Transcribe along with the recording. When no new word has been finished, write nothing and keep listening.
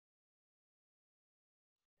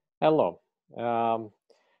Hello.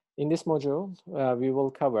 In this module, we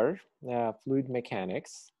will cover fluid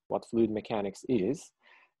mechanics, what fluid mechanics is,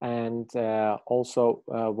 and also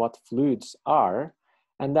what fluids are.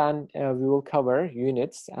 And then we will cover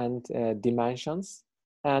units and dimensions.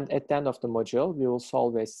 And at the end of the module, we will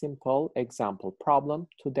solve a simple example problem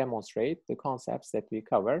to demonstrate the concepts that we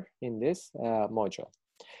cover in this module.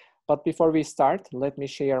 But before we start, let me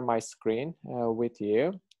share my screen with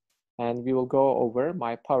you. And we will go over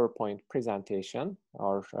my PowerPoint presentation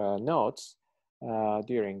or notes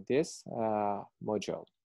during this module.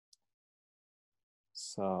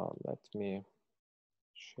 So let me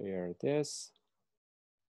share this.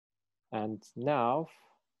 And now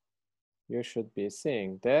you should be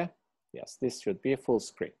seeing yes, this should be a full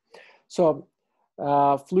screen. So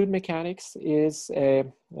fluid mechanics is a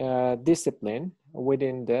discipline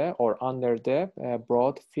within the or under the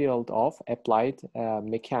broad field of applied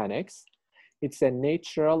mechanics. It's a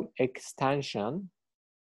natural extension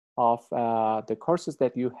of the courses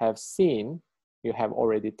that you have seen, you have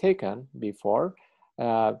already taken before.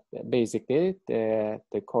 Basically,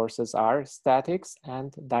 the courses are statics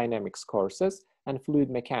and dynamics courses, and fluid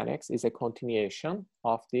mechanics is a continuation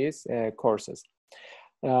of these courses.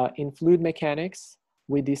 In fluid mechanics,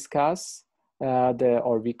 we discuss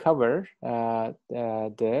we cover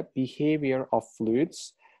the behavior of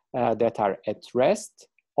fluids that are at rest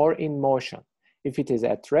or in motion. If it is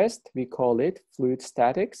at rest, we call it fluid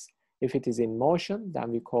statics. If it is in motion,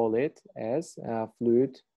 then we call it as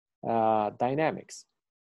fluid dynamics.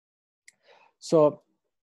 So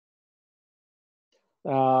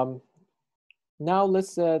now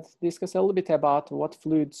let's discuss a little bit about what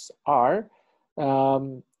fluids are.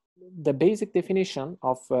 The basic definition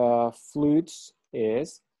of fluids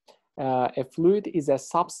is a fluid is a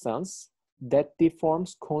substance that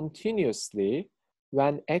deforms continuously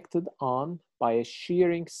when acted on by a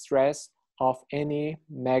shearing stress of any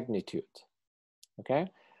magnitude. Okay,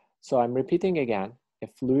 so I'm repeating again, a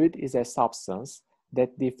fluid is a substance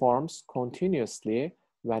that deforms continuously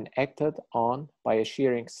when acted on by a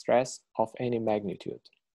shearing stress of any magnitude.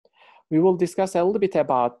 We will discuss a little bit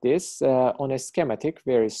about this on a schematic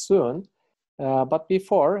very soon. But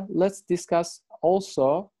before, let's discuss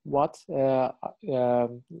also what the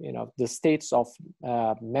states of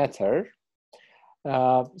matter.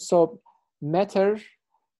 So matter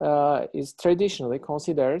is traditionally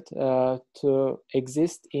considered to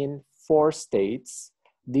exist in 4 states.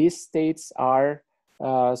 These states are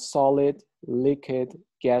solid, liquid,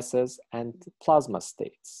 gases, and plasma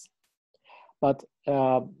states. But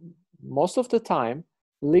most of the time,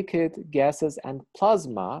 liquid, gases, and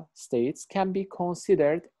plasma states can be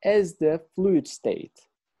considered as the fluid state.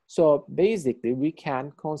 So basically, we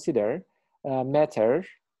can consider matter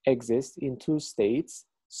exists in 2 states,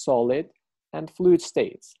 solid and fluid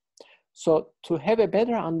states. So to have a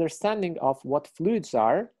better understanding of what fluids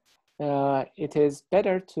are, it is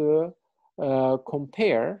better to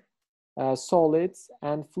compare solids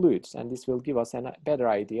and fluids, and this will give us a better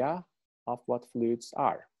idea of what fluids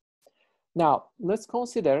are. Now, let's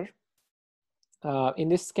consider, in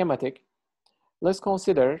this schematic, let's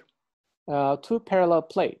consider 2 parallel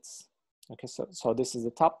plates. Okay, so this is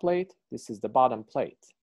the top plate, this is the bottom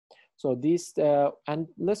plate. So these, and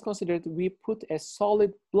let's consider that we put a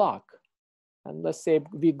solid block, and let's say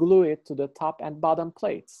we glue it to the top and bottom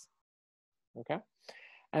plates. Okay,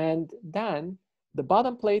 and then the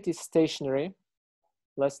bottom plate is stationary.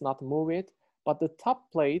 Let's not move it, but the top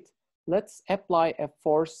plate, let's apply a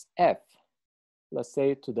force F, let's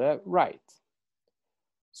say to the right.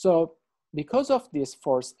 So because of this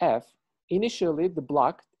force F, initially the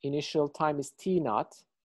block, initial time is T0.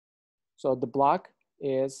 So the block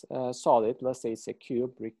is solid, let's say it's a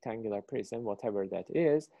cube, rectangular prism, whatever that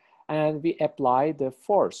is, and we apply the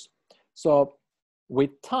force. So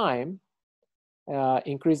with time,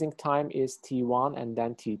 increasing time is T1 and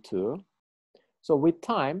then T2. So with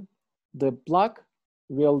time, the block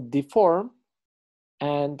will deform,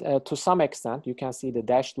 and to some extent, you can see the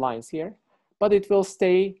dashed lines here, but it will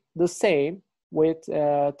stay the same with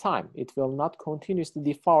time. It will not continuously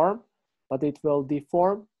deform, but it will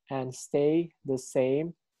deform and stay the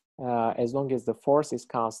same as long as the force is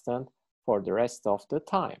constant for the rest of the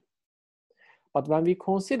time. But when we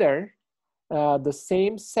consider the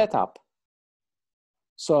same setup,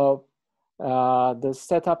 so the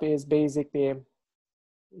setup is basically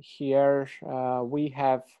here we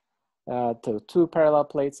have the 2 parallel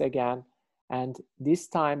plates again, and this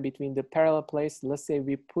time between the parallel plates, let's say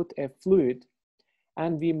we put a fluid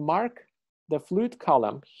and we mark the fluid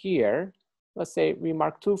column here. Let's say we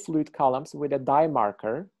mark 2 fluid columns with a dye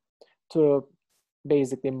marker to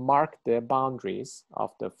basically mark the boundaries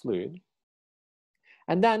of the fluid.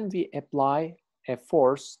 And then we apply a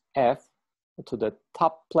force F to the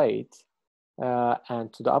top plate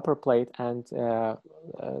and to the upper plate, and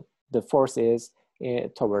the force is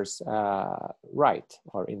towards right,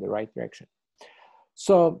 or in the right direction.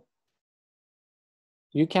 So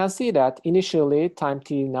you can see that initially time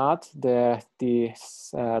t naught, the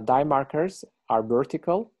die markers are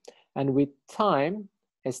vertical, and with time,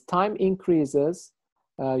 as time increases,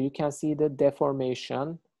 you can see the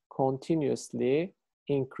deformation continuously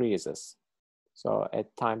increases. So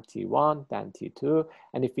at time t1, then t2,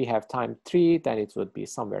 and if we have time 3, then it would be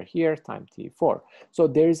somewhere here, time t4. So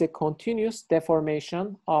there is a continuous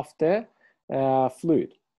deformation of the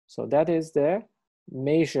fluid. So that is the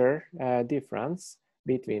major difference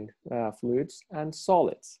between fluids and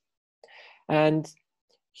solids. And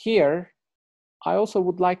here, I also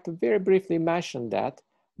would like to very briefly mention that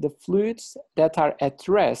the fluids that are at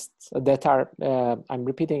rest, that are, I'm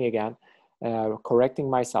repeating again, correcting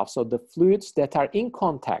myself. So the fluids that are in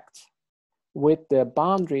contact with the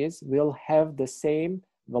boundaries will have the same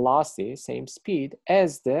velocity, same speed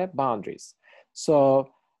as the boundaries. So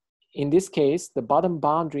in this case, the bottom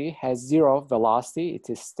boundary has 0 velocity, it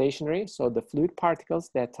is stationary. So the fluid particles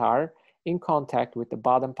that are in contact with the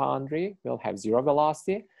bottom boundary will have 0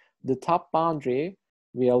 velocity. The top boundary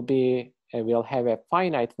will have a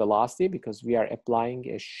finite velocity because we are applying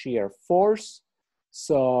a shear force.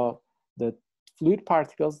 So the fluid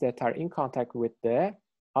particles that are in contact with the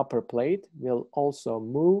upper plate will also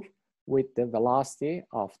move with the velocity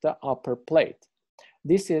of the upper plate.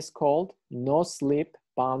 This is called no-slip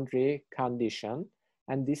boundary condition,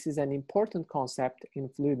 and this is an important concept in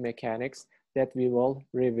fluid mechanics that we will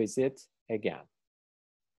revisit again.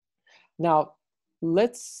 Now,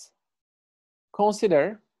 let's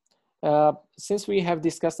consider, since we have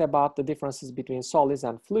discussed about the differences between solids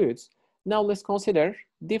and fluids, now let's consider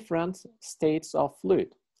different states of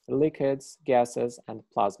fluid: liquids, gases, and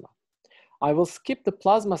plasma. I will skip the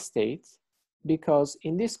plasma state because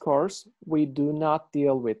in this course, we do not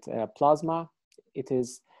deal with plasma. It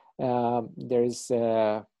is, there is,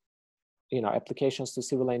 applications to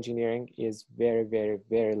civil engineering is very, very,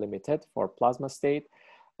 very limited for plasma state.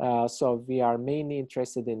 So we are mainly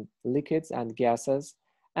interested in liquids and gases,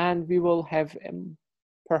 and we will have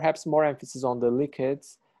perhaps more emphasis on the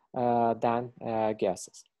liquids than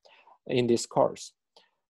gases in this course.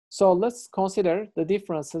 So let's consider the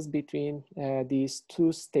differences between these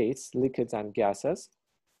two states, liquids and gases.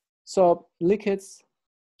 So liquids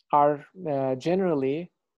are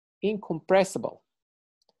generally incompressible.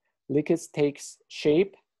 Liquids takes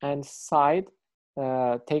shape and side,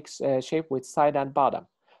 takes shape with side and bottom.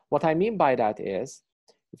 What I mean by that is,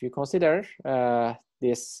 if you consider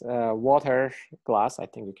this water glass, I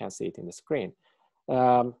think you can see it in the screen.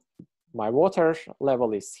 My water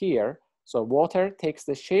level is here. So water takes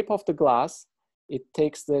the shape of the glass, it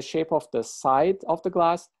takes the shape of the side of the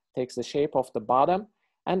glass, takes the shape of the bottom,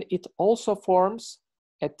 and it also forms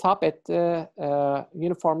a top at the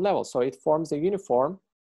uniform level. So it forms a uniform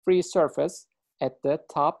free surface at the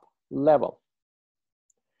top level.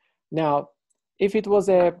 Now, if it was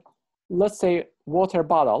a, let's say, water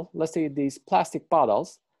bottle, let's say these plastic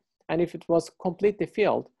bottles, and if it was completely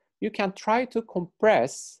filled, you can try to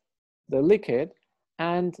compress the liquid,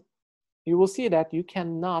 and you will see that you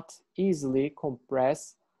cannot easily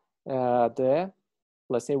compress the,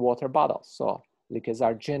 let's say, water bottle. So liquids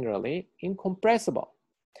are generally incompressible.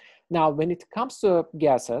 Now, when it comes to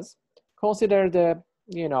gases, consider the,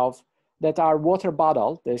 that our water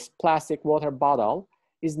bottle, this plastic water bottle,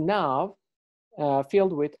 is now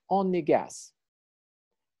filled with only gas.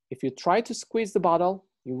 If you try to squeeze the bottle,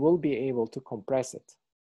 you will be able to compress it.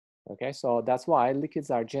 Okay, so that's why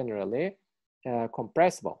liquids are generally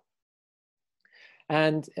compressible.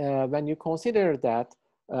 And when you consider that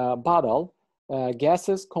bottle,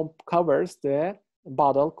 gases covers the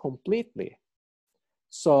bottle completely.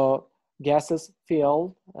 So gases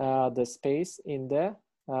fill the space in the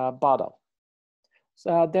bottle.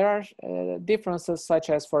 So there are differences such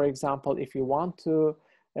as, for example, if you want to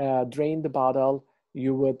drain the bottle,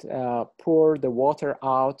 you would pour the water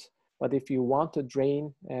out. But if you want to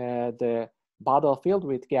drain the bottle filled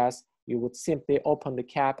with gas, you would simply open the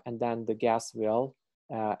cap and then the gas will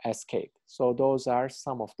escape. So those are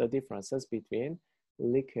some of the differences between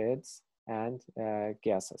liquids and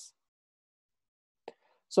gases.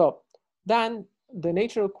 So then the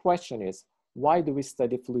natural question is, why do we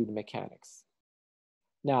study fluid mechanics?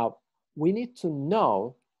 Now, we need to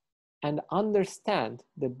know and understand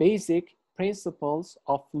the basic principles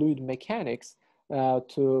of fluid mechanics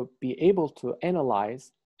to be able to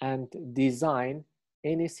analyze and design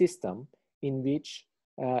any system in which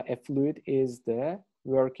a fluid is the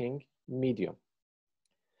working medium.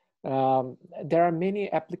 There are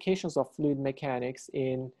many applications of fluid mechanics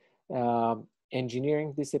in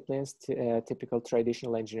engineering disciplines, typical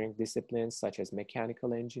traditional engineering disciplines such as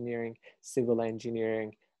mechanical engineering, civil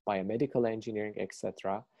engineering, biomedical engineering,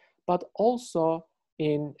 etc. But also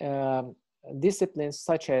in disciplines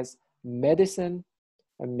such as medicine,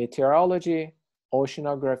 meteorology,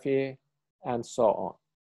 oceanography, and so on.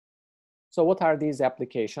 So what are these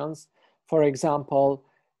applications? For example,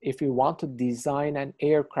 if we want to design an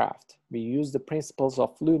aircraft, we use the principles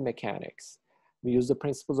of fluid mechanics. We use the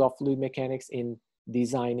principles of fluid mechanics in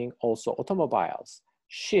designing also automobiles,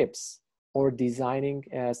 ships, or designing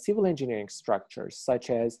civil engineering structures such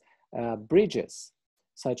as bridges,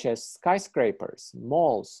 such as skyscrapers,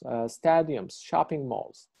 malls, stadiums, shopping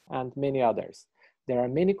malls, and many others. There are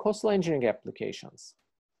many coastal engineering applications.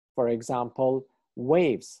 For example,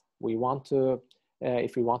 waves. We want to,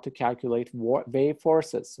 if we want to calculate wave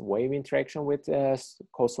forces, wave interaction with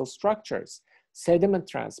coastal structures, sediment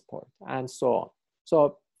transport, and so on.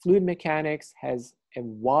 So fluid mechanics has a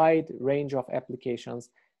wide range of applications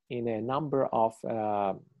in a number of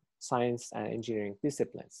science and engineering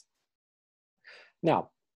disciplines. Now,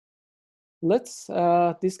 let's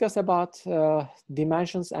discuss about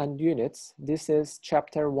dimensions and units. This is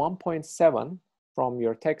chapter 1.7 from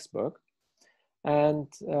your textbook. And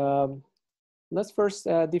let's first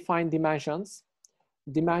define dimensions.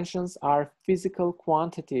 Dimensions are physical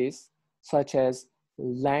quantities such as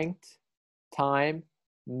length, time,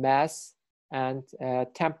 mass, and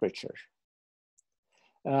temperature.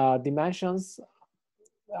 Dimensions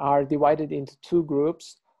are divided into two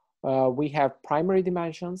groups. We have primary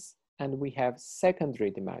dimensions and we have secondary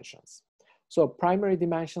dimensions. So primary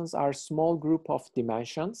dimensions are a small group of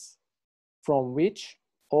dimensions from which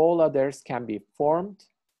all others can be formed,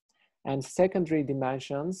 and secondary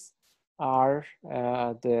dimensions are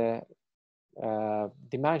the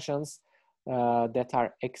dimensions that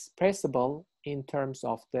are expressible in terms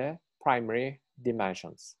of the primary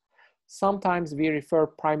dimensions. Sometimes we refer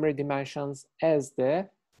primary dimensions as the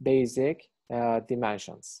basic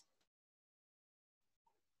dimensions.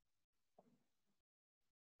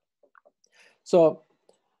 So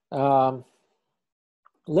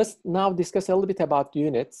let's now discuss a little bit about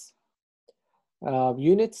units.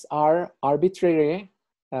 Units are arbitrary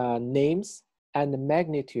names and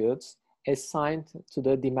magnitudes assigned to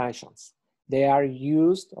the dimensions. They are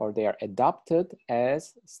used or they are adopted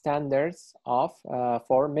as standards of,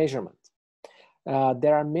 for measurement.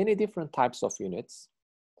 There are many different types of units.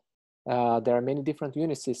 There are many different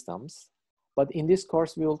unit systems, but in this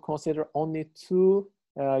course we will consider only two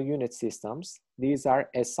unit systems. These are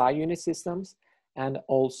SI unit systems and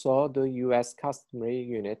also the US customary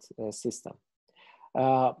unit system.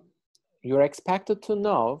 You're expected to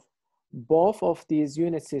know both of these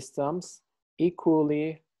unit systems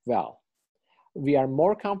equally well. We are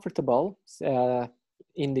more comfortable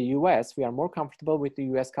in the US, we are more comfortable with the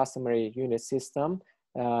US customary unit system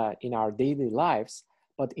in our daily lives,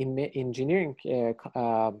 but in engineering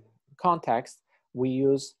context, we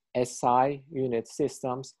use SI unit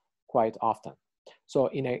systems quite often. So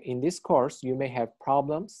in this course, you may have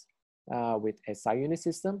problems with SI unit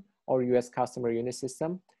system or US customary unit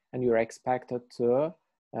system, and you're expected to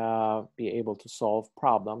be able to solve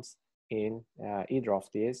problems in either of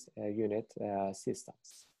these unit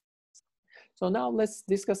systems. So now let's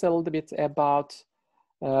discuss a little bit about,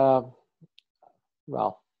 well,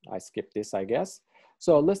 I skipped this, I guess.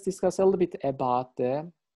 So let's discuss a little bit about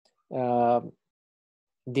the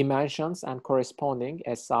dimensions and corresponding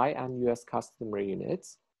SI and US customary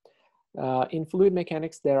units. In fluid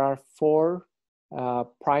mechanics, there are four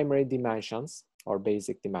primary dimensions or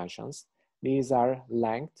basic dimensions. These are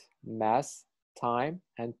length, mass, time,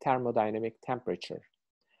 and thermodynamic temperature.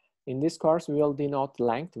 In this course, we will denote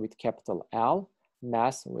length with capital L,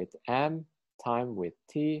 mass with M, time with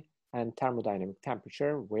T, and thermodynamic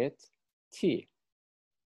temperature with T.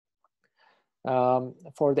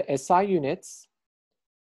 For the SI units,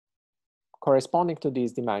 corresponding to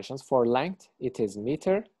these dimensions, for length, it is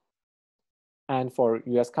meter, and for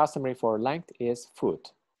US customary for length is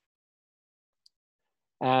foot.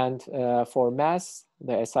 And for mass,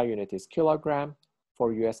 the SI unit is kilogram.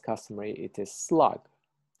 For US customary, it is slug.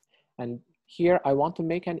 And here I want to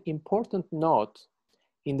make an important note.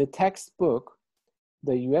 In the textbook,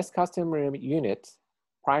 the US customary unit,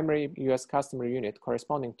 primary US customary unit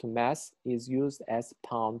corresponding to mass is used as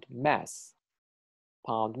pound mass.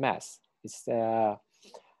 Pound mass. It's,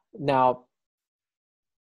 now,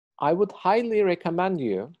 I would highly recommend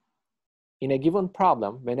you in a given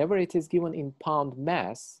problem, whenever it is given in pound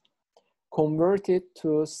mass, convert it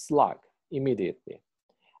to slug immediately,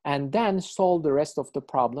 and then solve the rest of the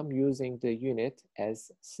problem using the unit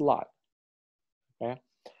as slug. Okay?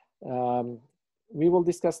 We will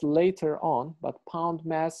discuss later on, but pound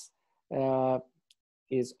mass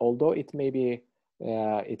is, although it may be,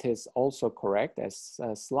 it is also correct as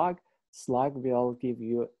slug, slug will give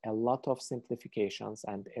you a lot of simplifications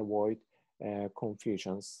and avoid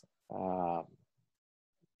confusions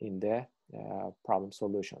in the problem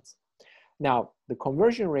solutions. Now, the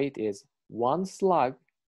conversion rate is 1 slug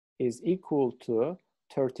is equal to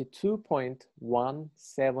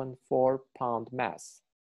 32.174 pound mass.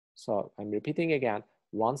 So I'm repeating again,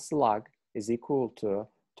 1 slug is equal to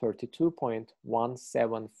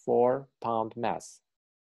 32.174 pound mass.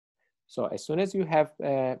 So as soon as you have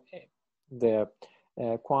the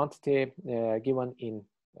quantity given in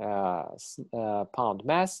pound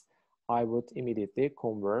mass, I would immediately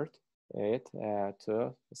convert it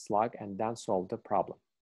to slug and then solve the problem.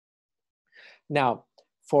 Now,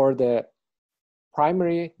 for the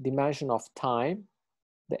primary dimension of time,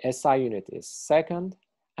 the SI unit is second,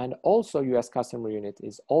 and also US customer unit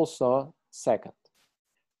is also second.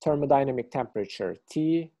 Thermodynamic temperature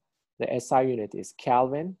T, the SI unit is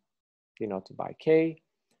Kelvin, denoted by K,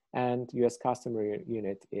 and US customer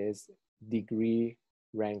unit is degree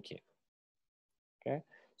Rankine. Okay,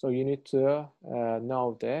 so you need to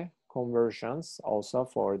know the conversions also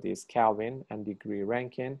for this Kelvin and degree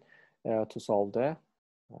Rankine to solve the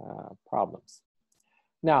problems.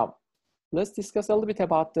 Now, let's discuss a little bit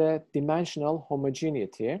about the dimensional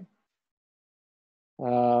homogeneity.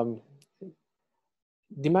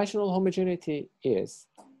 Dimensional homogeneity is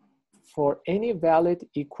for any valid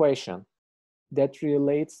equation that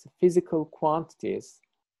relates physical quantities,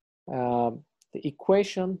 the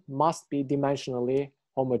equation must be dimensionally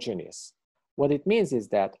homogeneous. What it means is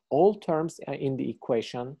that all terms in the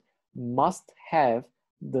equation must have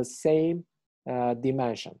the same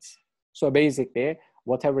dimensions. So basically,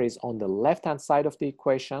 whatever is on the left-hand side of the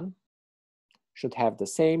equation should have the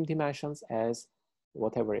same dimensions as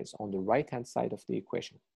whatever is on the right-hand side of the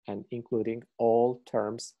equation, and including all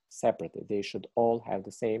terms separately. They should all have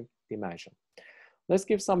the same dimension. Let's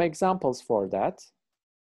give some examples for that.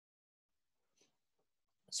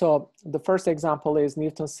 So the first example is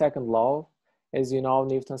Newton's second law. As you know,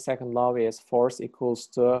 Newton's second law is force equals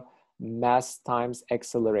to mass times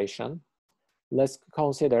acceleration. Let's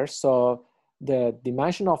consider, so the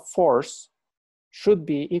dimension of force should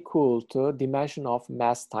be equal to dimension of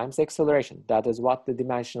mass times acceleration. That is what the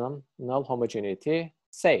dimensional homogeneity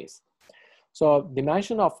says. So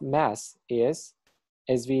dimension of mass is,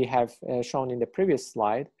 as we have shown in the previous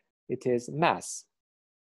slide, it is mass.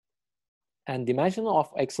 And dimension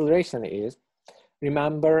of acceleration is,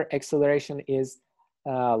 remember, acceleration is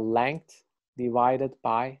length divided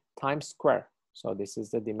by time square. So this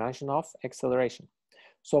is the dimension of acceleration.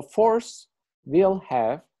 So force will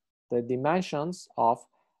have the dimensions of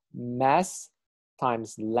mass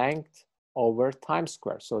times length over time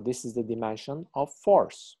square. So this is the dimension of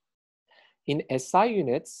force. In SI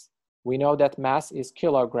units, we know that mass is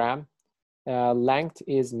kilogram, length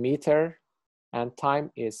is meter, and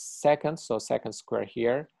time is second, so second square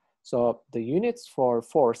here. So the units for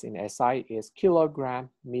force in SI is kilogram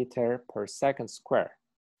meter per second square.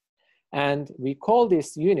 And we call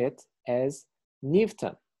this unit as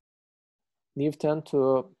Newton. Newton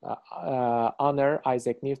to honor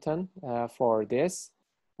Isaac Newton for this,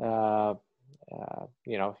 for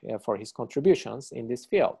his contributions in this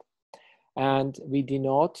field. And we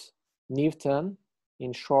denote Newton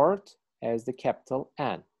in short as the capital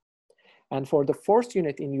N. And for the force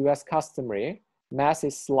unit in US customary, mass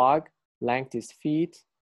is slug, length is feet,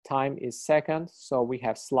 time is second. So we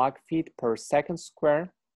have slug feet per second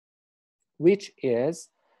square, which is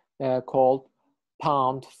called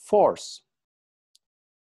pound force.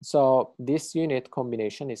 So this unit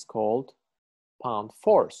combination is called pound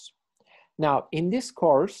force. Now in this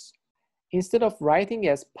course, instead of writing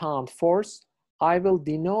as pound force, I will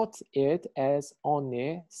denote it as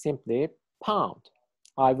only simply pound.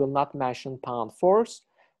 I will not mention pound force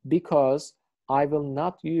because I will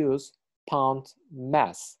not use pound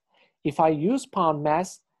mass. If I use pound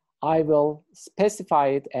mass, I will specify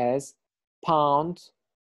it as pound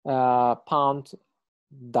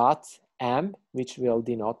dot m, which will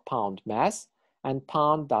denote pound mass, and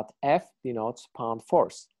pound dot f denotes pound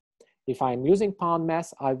force. If I'm using pound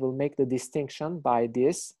mass, I will make the distinction by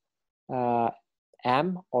this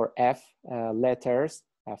m or f letters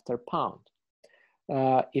after pound.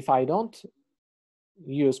 If I don't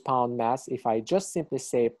use pound mass, if I just simply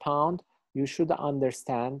say pound, you should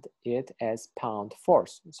understand it as pound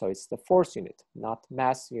force. So it's the force unit, not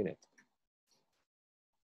mass unit.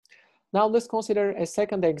 Now let's consider a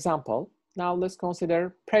second example. Now let's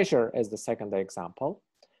consider pressure as the second example.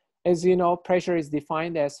 As you know, pressure is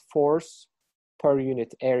defined as force per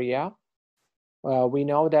unit area. We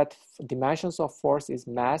know that dimensions of force is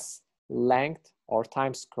mass, length, or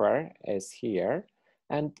time square as here.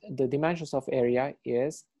 And the dimensions of area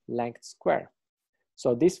is length square.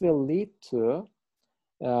 So this will lead to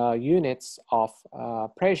units of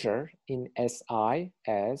pressure in SI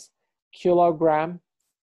as kilogram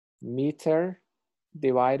meter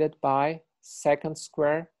divided by second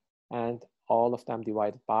square, and all of them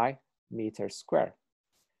divided by meter square.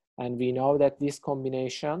 And we know that this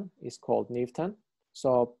combination is called Newton.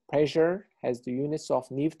 So pressure has the units of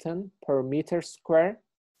Newton per meter square.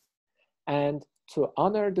 And to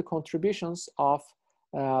honor the contributions of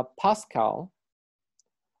Pascal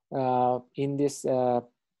in this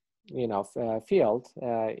field,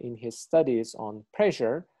 in his studies on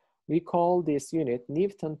pressure, we call this unit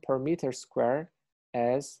Newton per meter square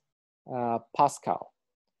as Pascal.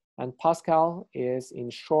 And Pascal is, in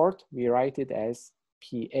short, we write it as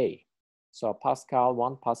PA. So Pascal,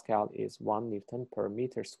 1 Pascal is 1 Newton per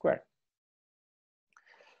meter square.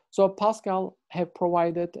 So Pascal have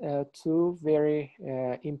provided two very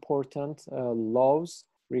important laws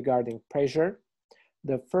regarding pressure.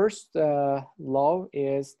 The first law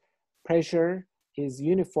is pressure is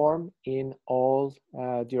uniform in all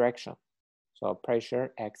directions. So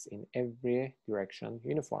pressure acts in every direction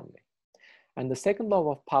uniformly. And the second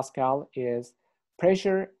law of Pascal is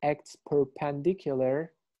pressure acts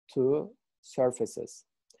perpendicular to surfaces.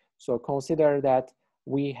 So consider that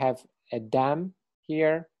we have a dam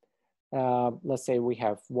here. Let's say we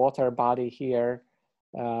have water body here.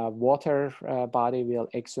 Water body will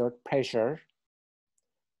exert pressure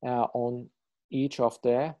on each of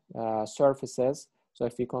the surfaces. So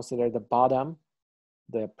if we consider the bottom,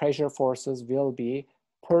 the pressure forces will be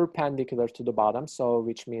perpendicular to the bottom, so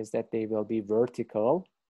which means that they will be vertical.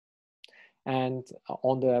 And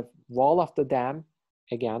on the wall of the dam,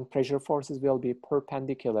 again, pressure forces will be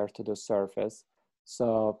perpendicular to the surface.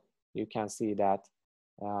 So you can see that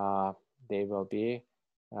they will be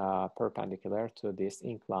perpendicular to this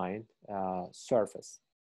inclined surface.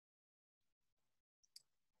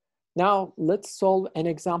 Now let's solve an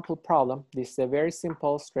example problem. This is a very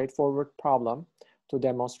simple, straightforward problem to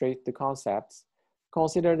demonstrate the concepts.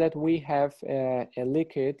 Consider that we have a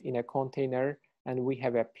liquid in a container and we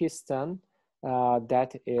have a piston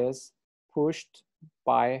that is pushed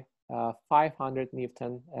by 500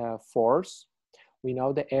 Newton force. We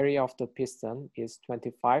know the area of the piston is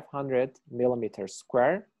 2,500 millimeters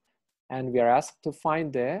square, and we are asked to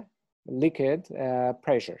find the liquid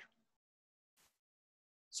pressure.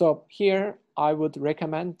 So here I would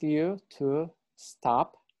recommend you to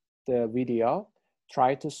stop the video,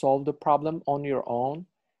 try to solve the problem on your own,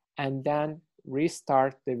 and then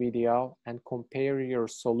restart the video and compare your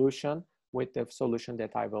solution with the solution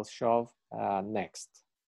that I will show next.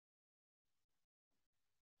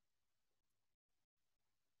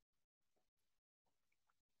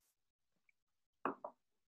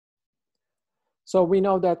 So we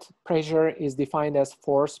know that pressure is defined as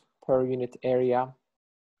force per unit area.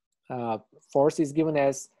 Force is given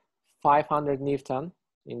as 500 Newton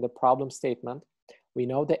in the problem statement. We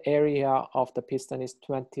know the area of the piston is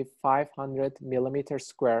 2,500 millimeters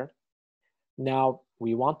square. Now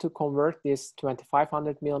we want to convert this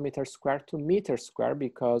 2,500 millimeters square to meter square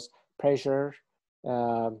because pressure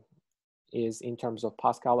is in terms of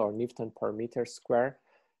Pascal or Newton per meter square.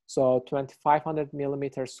 So 2,500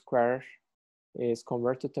 millimeters square is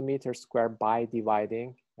converted to meter square by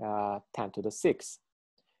dividing 10 to the 6.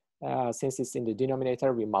 Since it's in the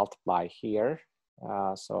denominator, we multiply here.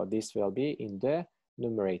 So this will be in the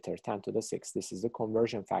numerator, 10 to the 6. This is the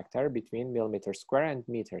conversion factor between millimeter square and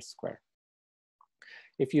meter square.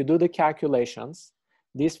 If you do the calculations,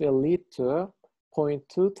 this will lead to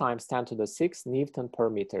 0.2 times 10 to the 6 Newton per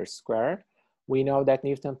meter square. We know that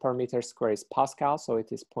Newton per meter square is Pascal, so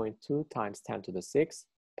it is 0.2 times 10 to the 6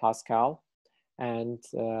 Pascal. And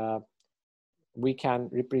we can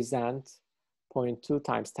represent 0.2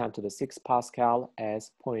 times 10 to the 6 Pascal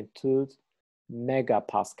as 0.2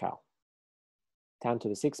 megapascal. 10 to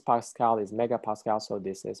the 6 Pascal is megapascal, so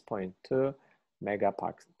this is 0.2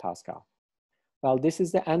 megapascal. Well, this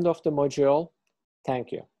is the end of the module.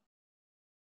 Thank you.